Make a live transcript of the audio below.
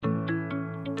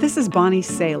This is Bonnie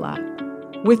Sala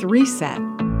with Reset.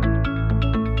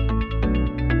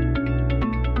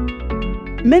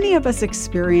 Many of us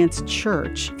experience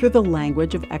church through the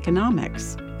language of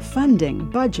economics, funding,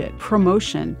 budget,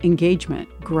 promotion, engagement,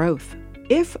 growth.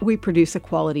 If we produce a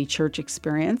quality church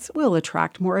experience, we'll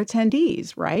attract more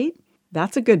attendees, right?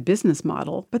 That's a good business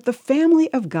model, but the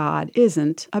family of God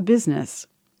isn't a business.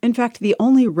 In fact, the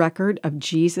only record of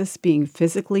Jesus being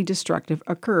physically destructive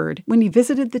occurred when he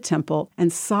visited the temple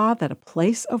and saw that a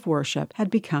place of worship had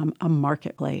become a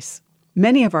marketplace.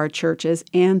 Many of our churches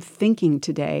and thinking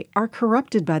today are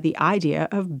corrupted by the idea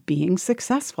of being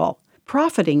successful,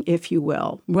 profiting, if you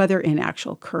will, whether in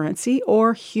actual currency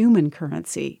or human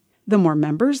currency. The more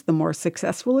members, the more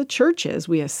successful a church is,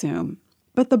 we assume.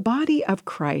 But the body of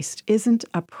Christ isn't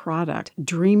a product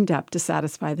dreamed up to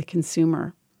satisfy the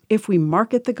consumer. If we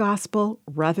market the gospel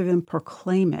rather than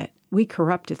proclaim it, we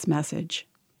corrupt its message.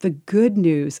 The good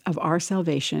news of our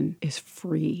salvation is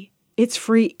free. It's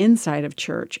free inside of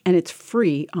church, and it's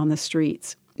free on the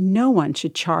streets. No one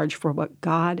should charge for what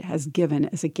God has given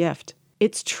as a gift.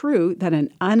 It's true that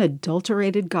an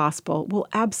unadulterated gospel will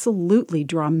absolutely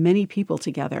draw many people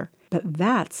together, but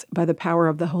that's by the power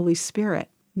of the Holy Spirit,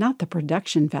 not the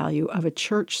production value of a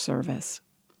church service.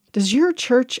 Does your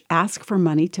church ask for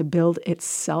money to build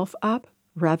itself up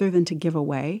rather than to give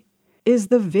away? Is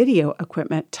the video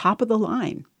equipment top of the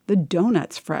line, the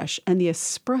donuts fresh, and the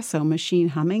espresso machine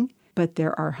humming, but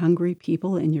there are hungry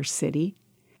people in your city?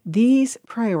 These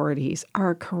priorities are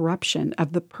a corruption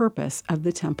of the purpose of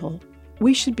the temple.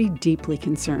 We should be deeply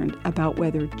concerned about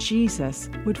whether Jesus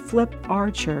would flip our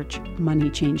church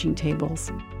money-changing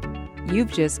tables.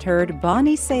 You've just heard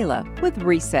Bonnie Sala with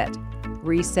Reset.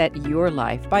 Reset your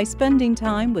life by spending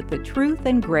time with the truth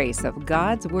and grace of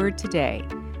God's Word today.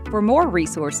 For more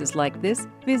resources like this,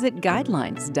 visit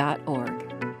guidelines.org.